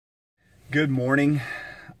Good morning.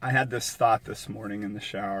 I had this thought this morning in the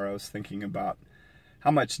shower. I was thinking about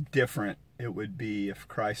how much different it would be if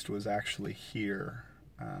Christ was actually here.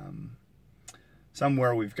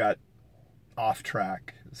 Somewhere we've got off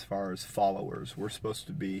track as far as followers. We're supposed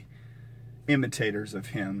to be imitators of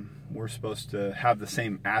Him. We're supposed to have the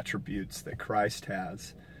same attributes that Christ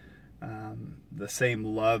has. The same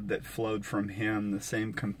love that flowed from Him, the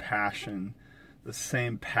same compassion, the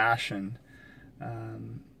same passion,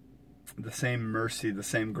 the same mercy, the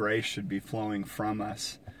same grace should be flowing from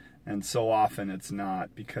us. And so often it's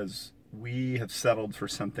not, because we have settled for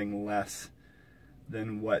something less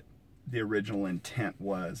than what the original intent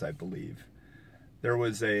was, I believe. There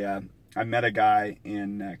was I met a guy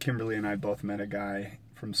Kimberly and I both met a guy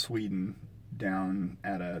from Sweden down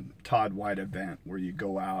at a Todd White event where you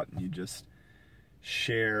go out and you just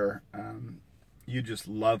share, you just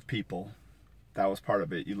love people. That was part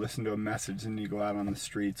of it. You listen to a message and you go out on the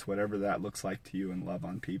streets, whatever that looks like to you, and love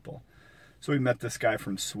on people. So we met this guy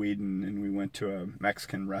from Sweden, and we went to a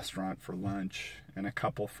Mexican restaurant for lunch, and a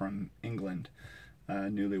couple from England, a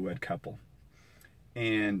newlywed couple.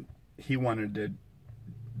 And he wanted to,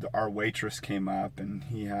 our waitress came up, and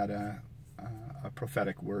he had a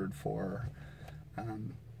prophetic word for her.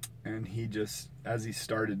 And he just, as he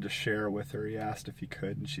started to share with her, he asked if he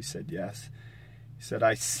could, and she said yes. He said,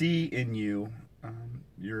 "I see in you,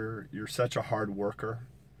 you're such a hard worker,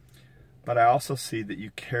 but I also see that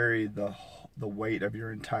you carry the weight of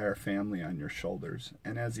your entire family on your shoulders."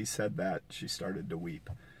 And as he said that, she started to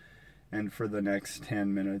weep. And for the next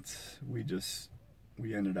 10 minutes,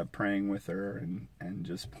 we ended up praying with her and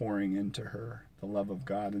just pouring into her the love of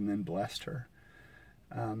God, and then blessed her.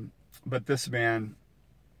 But this man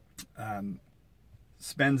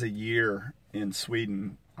spends a year in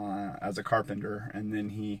Sweden as a carpenter, and then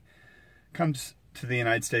he comes to the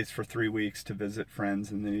United States for 3 weeks to visit friends,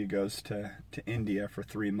 and then he goes to India for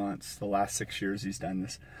 3 months. The last 6 years he's done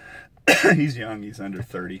this. He's young, he's under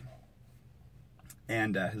 30,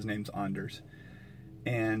 and his name's Anders,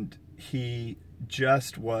 and he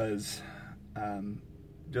just was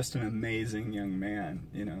just an amazing young man,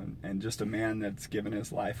 and just a man that's given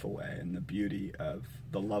his life away, and the beauty of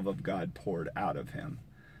the love of God poured out of him.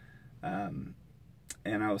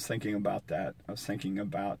 And I was thinking about that. I was thinking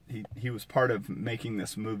about, he was part of making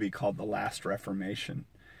this movie called The Last Reformation.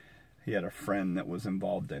 He had a friend that was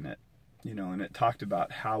involved in it, and it talked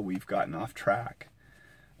about how we've gotten off track.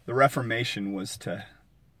 The Reformation was to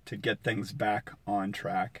get things back on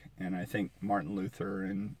track, and I think Martin Luther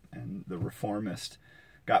and the Reformists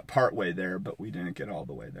got partway there, but we didn't get all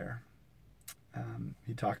the way there.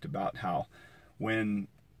 He talked about how when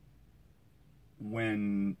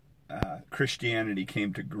Christianity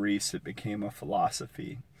came to Greece, it became a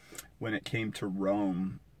philosophy. When it came to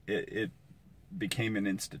Rome, it became an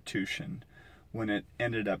institution. When it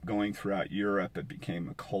ended up going throughout Europe, it became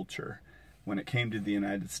a culture. When it came to the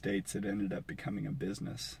United States, it ended up becoming a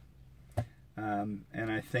business. And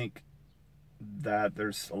I think that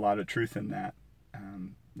there's a lot of truth in that.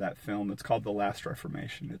 That film, it's called The Last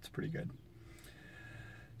Reformation. It's pretty good.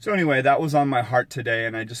 So anyway, that was on my heart today,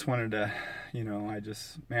 and I just wanted to,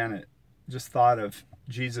 it just thought of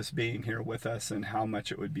Jesus being here with us and how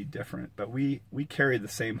much it would be different. But we carry the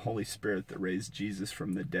same Holy Spirit that raised Jesus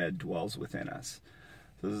from the dead dwells within us.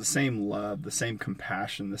 So the same love, the same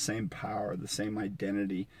compassion, the same power, the same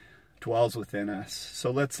identity dwells within us.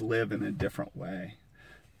 So let's live in a different way.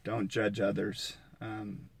 Don't judge others.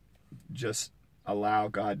 Just allow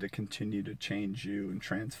God to continue to change you and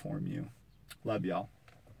transform you. Love y'all.